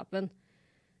egenskapen.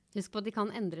 Husk på at de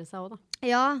kan endre seg også da.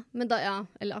 Ja, men da, ja,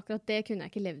 eller akkurat det kunne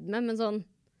jeg ikke levd med, men sånn,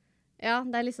 ja,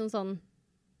 det er liksom sånn,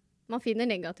 man finner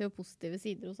negative og positive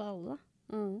sider hos alle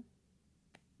da.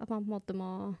 At man på en måte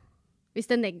må,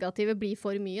 hvis det negative blir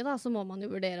for mye da, så må man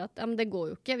jo vurdere at, ja, men det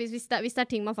går jo ikke, hvis det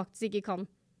er ting man faktisk ikke kan,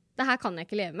 det her kan jeg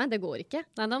ikke leve med, det går ikke.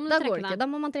 Nei, da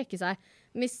må man trekke seg.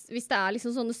 Hvis det er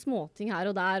liksom sånne småting her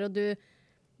og der, og det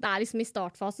er liksom i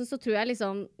startfasen, så tror jeg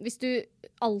liksom, hvis du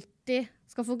alltid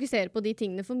skal fokusere på de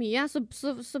tingene for mye, så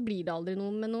blir det aldri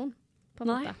noe med noen, på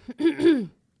en måte.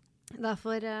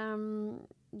 Derfor,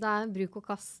 det er bruk og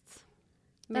kast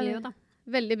miljø da.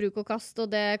 Veldig bruk og kast,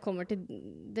 og det kommer til,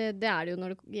 det er det jo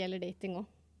når det gjelder dating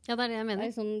også. Ja, det er det jeg mener.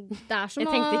 Det er som jeg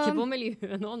tenkte ikke på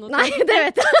miljøet nå. Nei, det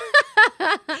vet jeg.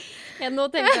 Nå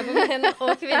tenker jeg på menn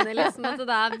og kvinner, liksom, at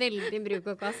det er veldig bruk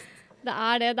og kast. Det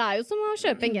er jo som å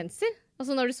kjøpe en genser.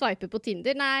 Altså når du swiper på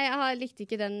Tinder, nei, jeg likte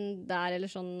ikke den der,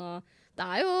 eller sånn, og det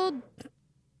er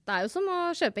jo som å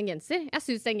kjøpe en genser. Jeg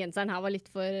synes den genseren her var litt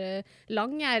for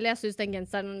lang, eller jeg synes den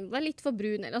genseren var litt for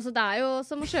brun. Altså det er jo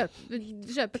som å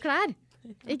kjøpe klær,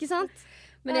 ikke sant?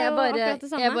 Men jeg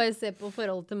bare ser på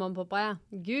forholdet til mamma og pappa, ja.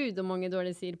 Gud, hvor mange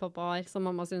dårlige sider pappa har, som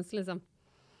mamma synes, liksom.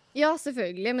 Ja,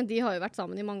 selvfølgelig, men de har jo vært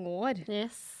sammen i mange år.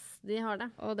 Yes, de har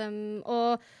det.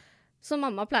 Og som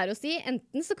mamma pleier å si,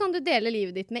 enten så kan du dele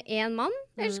livet ditt med en mann,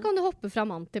 eller så kan du hoppe fra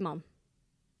mann til mann.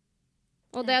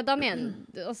 Og det da mener,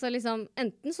 altså liksom,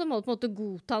 enten så må du på en måte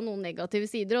godta noen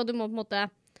negative sider, og du må på en måte,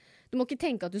 du må ikke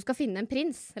tenke at du skal finne en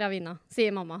prins, Ravina,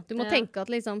 sier mamma. Du må tenke at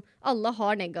liksom, alle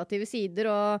har negative sider,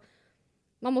 og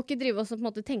man må ikke drive og på en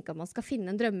måte tenke at man skal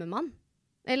finne en drømmemann.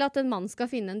 Eller at en mann skal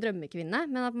finne en drømmekvinne,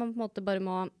 men at man på en måte bare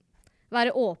må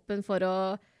være åpen for å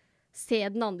se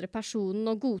den andre personen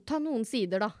og godta noen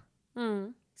sider da.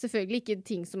 Selvfølgelig ikke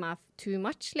ting som er too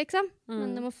much, liksom.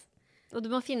 Men Og du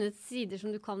må finne sider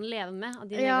som du kan leve med av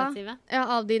de negative. Ja,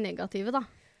 av de negative, da.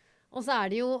 Og så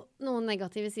er det jo noen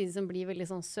negative sider som blir veldig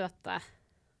sånn søte.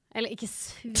 Eller ikke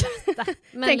søte.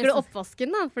 Men Tenker du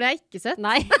oppvasken, da? For det er ikke søtt.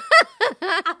 Nei.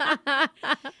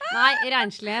 Nei,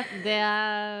 renslighet,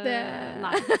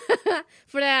 nei.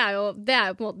 For det er jo på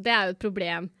en måte, det er jo et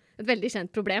problem. Et veldig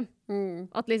kjent problem.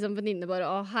 At liksom venninner bare,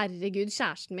 å herregud,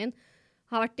 kjæresten min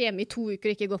har vært hjemme i 2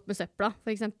 uker og ikke gått med søpla,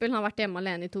 for eksempel. Han har vært hjemme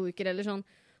alene i 2 uker, eller sånn.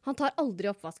 Han tar aldri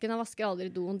oppvasken, han vasker aldri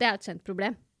doen. Det er et kjent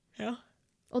problem. Ja.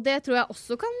 Og det tror jeg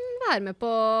også kan være med på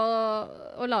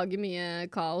å lage mye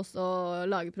kaos og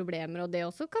lage problemer, og det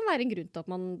også kan være en grunn til at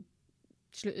man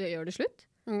gjør det slutt.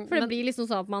 For det blir liksom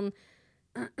sånn at man...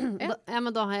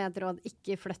 Men da har jeg et råd.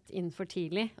 Ikke flytt inn for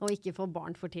tidlig, og ikke få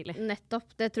barn for tidlig.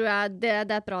 Nettopp. Det tror jeg, det er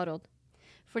et bra råd.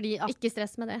 Ikke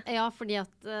stress med det. Ja, fordi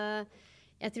at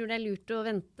jeg tror det er lurt å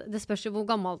vente. Det spørs jo hvor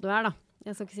gammel du er, da.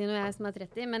 Jeg skal ikke si noe, jeg som er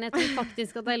 30, men jeg tror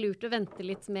faktisk at det er lurt å vente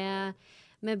litt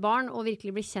med barn og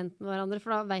virkelig bli kjent med hverandre,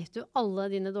 for da vet du alle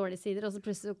dine dårlige sider, og så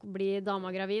plutselig blir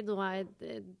dama gravid, og er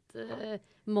et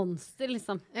monster,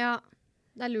 liksom. Ja,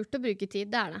 det er lurt å bruke tid,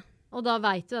 det er det. Og da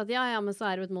vet du at ja, men så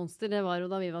er du et monster, det var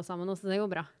jo da vi var sammen også, det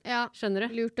går bra. Ja, skjønner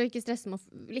du? Lurt å ikke stresse med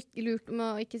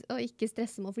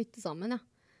å flytte sammen, ja.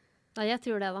 Ja, jeg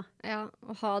tror det da. Ja,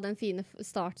 å ha den fine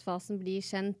startfasen, bli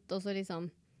kjent, og så liksom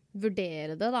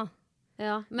vurdere det da.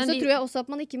 Ja, men så tror jeg også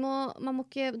at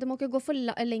det må ikke gå for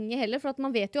lenge heller, for at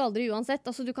man vet jo aldri uansett.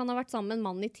 Altså, du kan ha vært sammen med en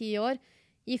mann i 10 år,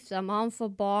 gifte deg med ham, få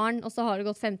barn, og så har det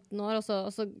gått 15 år, og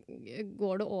så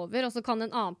går det over, og så kan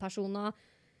en annen person ha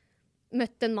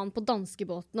møtt en mann på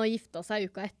danskebåten og gifta seg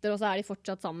uka etter, og så er de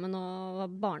fortsatt sammen og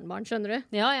har barnbarn, skjønner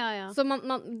du? Ja. Så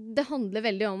det handler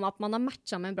veldig om at man har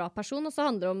matchet med en bra person, og så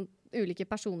handler det om ulike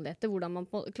personligheter, hvordan man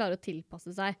klarer å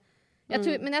tilpasse seg.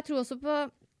 Men jeg tror også på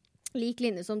lik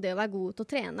linje som det å være god til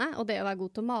å trene, og det å være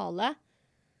god til å male.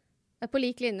 På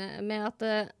lik linje med at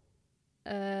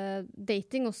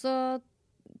dating også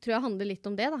tror jeg handler litt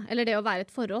om det, da. Eller det å være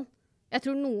et forhold. Jeg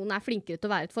tror noen er flinkere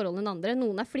til å være et forhold enn andre.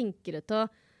 Noen er flinkere til å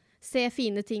se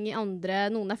fine ting i andre.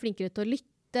 Noen er flinkere til å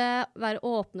lytte, være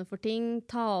åpne for ting,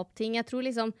 ta opp ting. Jeg tror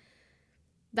liksom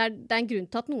det er en grunn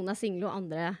til at noen er single og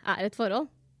andre er et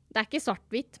forhold. Det er ikke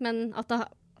svart-hvitt, men at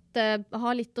det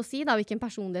har litt å si da, hvilken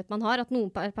personlighet man har. At noen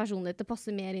personligheter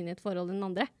passer mer inn i et forhold enn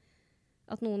andre.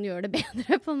 At noen gjør det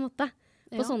bedre, på en måte.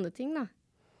 På sånne ting, da.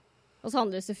 Og så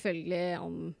handler det selvfølgelig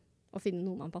om å finne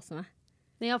noen man passer med.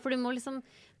 Ja, for det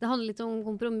handler litt om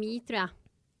kompromiss, tror jeg.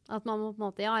 At man må på en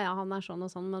måte, han er sånn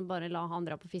og sånn, men bare la han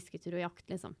dra på fisketur og jakt,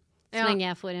 liksom. Så lenge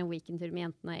jeg får en weekendtur med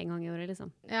jentene en gang i året,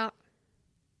 liksom. Ja.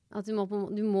 At du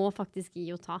må faktisk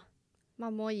gi og ta.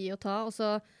 Man må gi og ta, og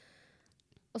så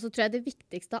tror jeg det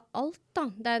viktigste av alt, da.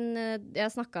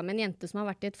 Jeg snakket med en jente som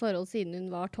har vært i et forhold siden hun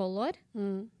var 12 år.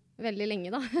 Veldig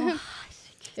lenge, da.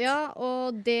 Ja,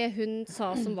 og det hun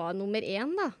sa som var nummer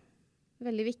 1, da,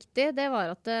 veldig viktig, det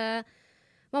var at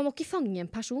man må ikke fange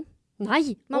en person.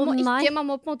 Nei! Man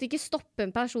må på en måte ikke stoppe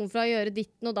en person fra å gjøre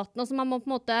ditten og datten. Altså, man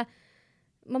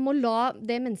må la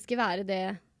det mennesket være det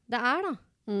er, da.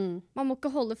 Man må ikke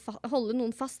holde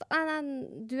noen fast. Nei,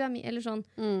 du er min, eller sånn.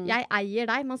 Jeg eier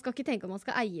deg. Man skal ikke tenke at man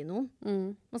skal eie noen.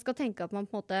 Man skal tenke at man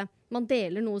på en måte, man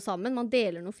deler noe sammen. Man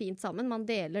deler noe fint sammen. Man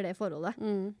deler det forholdet.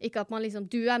 Ikke at man liksom,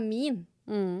 du er min.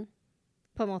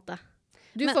 På en måte.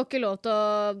 Du får ikke lov til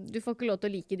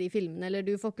å like de filmene, eller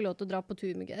du får ikke lov til å dra på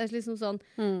tur med liksom sånn.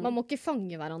 Man må ikke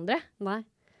fange hverandre. Nei.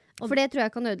 For det tror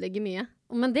jeg kan ødelegge mye.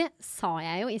 Men det sa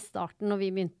jeg jo i starten når vi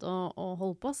begynte å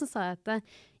holde på, så sa jeg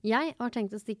at jeg har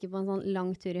tenkt å stikke på en sånn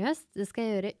lang tur i høst. Det skal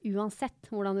jeg gjøre uansett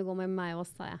hvordan det går med meg og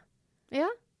oss, sa jeg. Ja.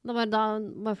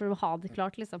 Bare for å ha det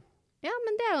klart, liksom. Ja,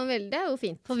 men det er jo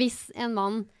fint. For hvis en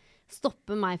mann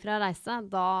stopper meg fra å reise,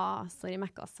 da står jeg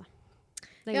mekka, altså.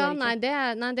 Det går ikke.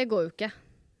 Nei, det går jo ikke.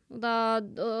 Og da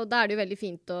er det jo veldig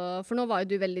fint for nå var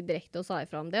jo du veldig direkte og sa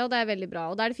ifra om det, og det er veldig bra.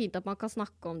 Og da er det fint at man kan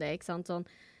snakke om det, ikke sant, sånn.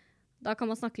 Da kan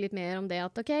man snakke litt mer om det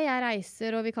at ok, jeg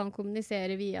reiser, og vi kan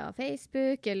kommunisere via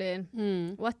Facebook, eller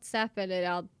WhatsApp,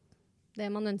 eller det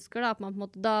man ønsker da, at man på en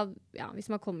måte hvis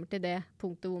man kommer til det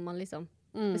punktet hvor man liksom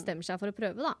bestemmer seg for å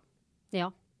prøve da. Ja.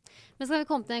 Men skal vi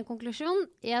komme til en konklusjon?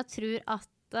 Jeg tror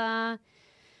at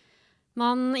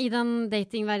man i den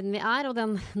datingverdenen vi er, og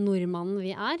den nordmannen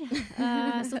vi er,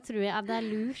 så tror jeg at det er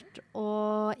lurt å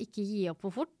ikke gi opp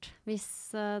for fort, hvis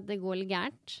det går litt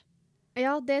gærent.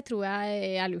 Ja, det tror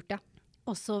jeg er lurt, ja.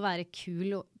 Også være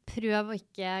kul, og prøv å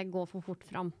ikke gå for fort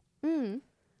fram.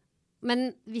 Men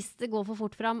hvis det går for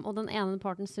fort fram, og den ene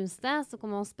parten synes det, så kan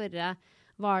man spørre,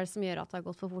 hva er det som gjør at det har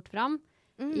gått for fort fram?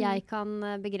 Jeg kan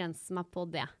begrense meg på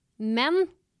det. Men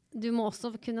du må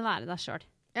også kunne være deg selv.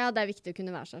 Ja, det er viktig å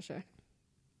kunne være seg selv.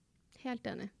 Helt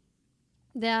enig.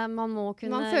 Man må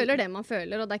kunne... Man føler det man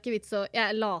føler, og det er ikke vits å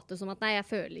late som at nei, jeg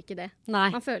føler ikke det. Nei.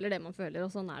 Man føler det man føler,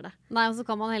 og sånn er det. Nei, og så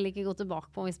kan man heller ikke gå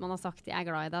tilbake på hvis man har sagt jeg er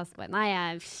glad i deg. Så bare, nei,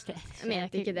 jeg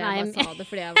mente ikke det, jeg bare sa det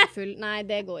fordi jeg var full. Nei,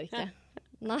 det går ikke.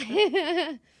 Nei.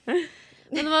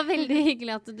 Men det var veldig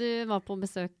hyggelig at du var på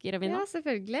besøk, Ravina. Ja,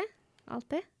 selvfølgelig.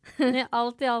 Alltid. Ja,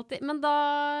 alltid. Men da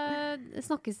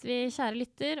snakkes vi, kjære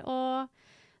lytter, og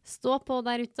stå på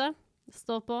der ute.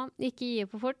 Stå på, ikke gi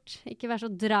opp for fort. Ikke vær så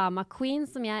drama queen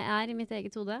som jeg er i mitt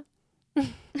eget hode.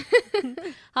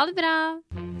 Ha det bra!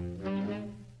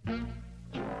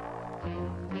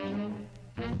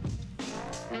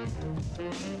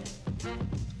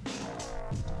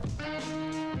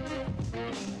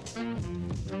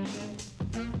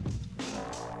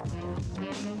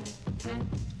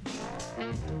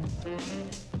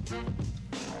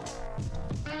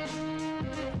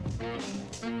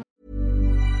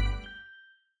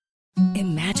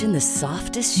 Imagine the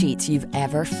softest sheets you've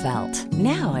ever felt.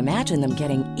 Now imagine them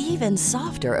getting even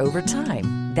softer over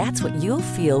time. That's what you'll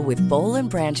feel with Boll &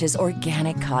 Branch's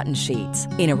organic cotton sheets.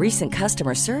 In a recent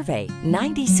customer survey,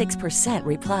 96%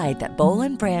 replied that Boll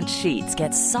 & Branch sheets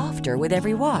get softer with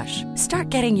every wash. Start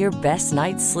getting your best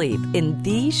night's sleep in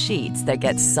these sheets that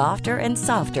get softer and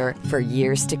softer for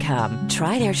years to come.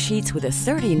 Try their sheets with a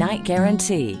 30-night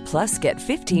guarantee. Plus, get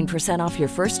 15% off your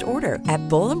first order at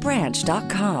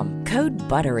bollandbranch.com. Code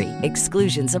BUTTERY.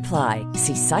 Exclusions apply.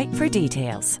 See site for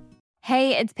details.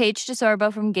 Hey, it's Paige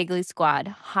DeSorbo from Giggly Squad.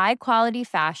 High quality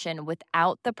fashion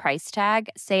without the price tag.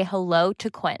 Say hello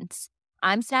to Quince.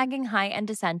 I'm snagging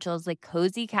high-end essentials like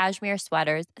cozy cashmere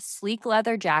sweaters, sleek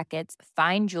leather jackets,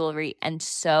 fine jewelry, and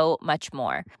so much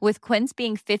more. With Quince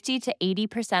being 50 to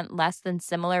 80% less than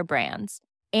similar brands.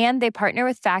 And they partner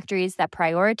with factories that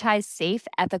prioritize safe,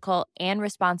 ethical, and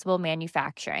responsible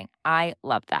manufacturing. I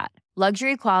love that.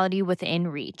 Luxury quality within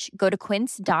reach. Go to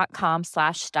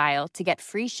quince.com/style to get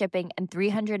free shipping and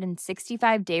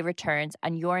 365-day returns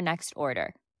on your next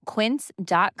order.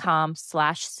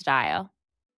 Quince.com/style.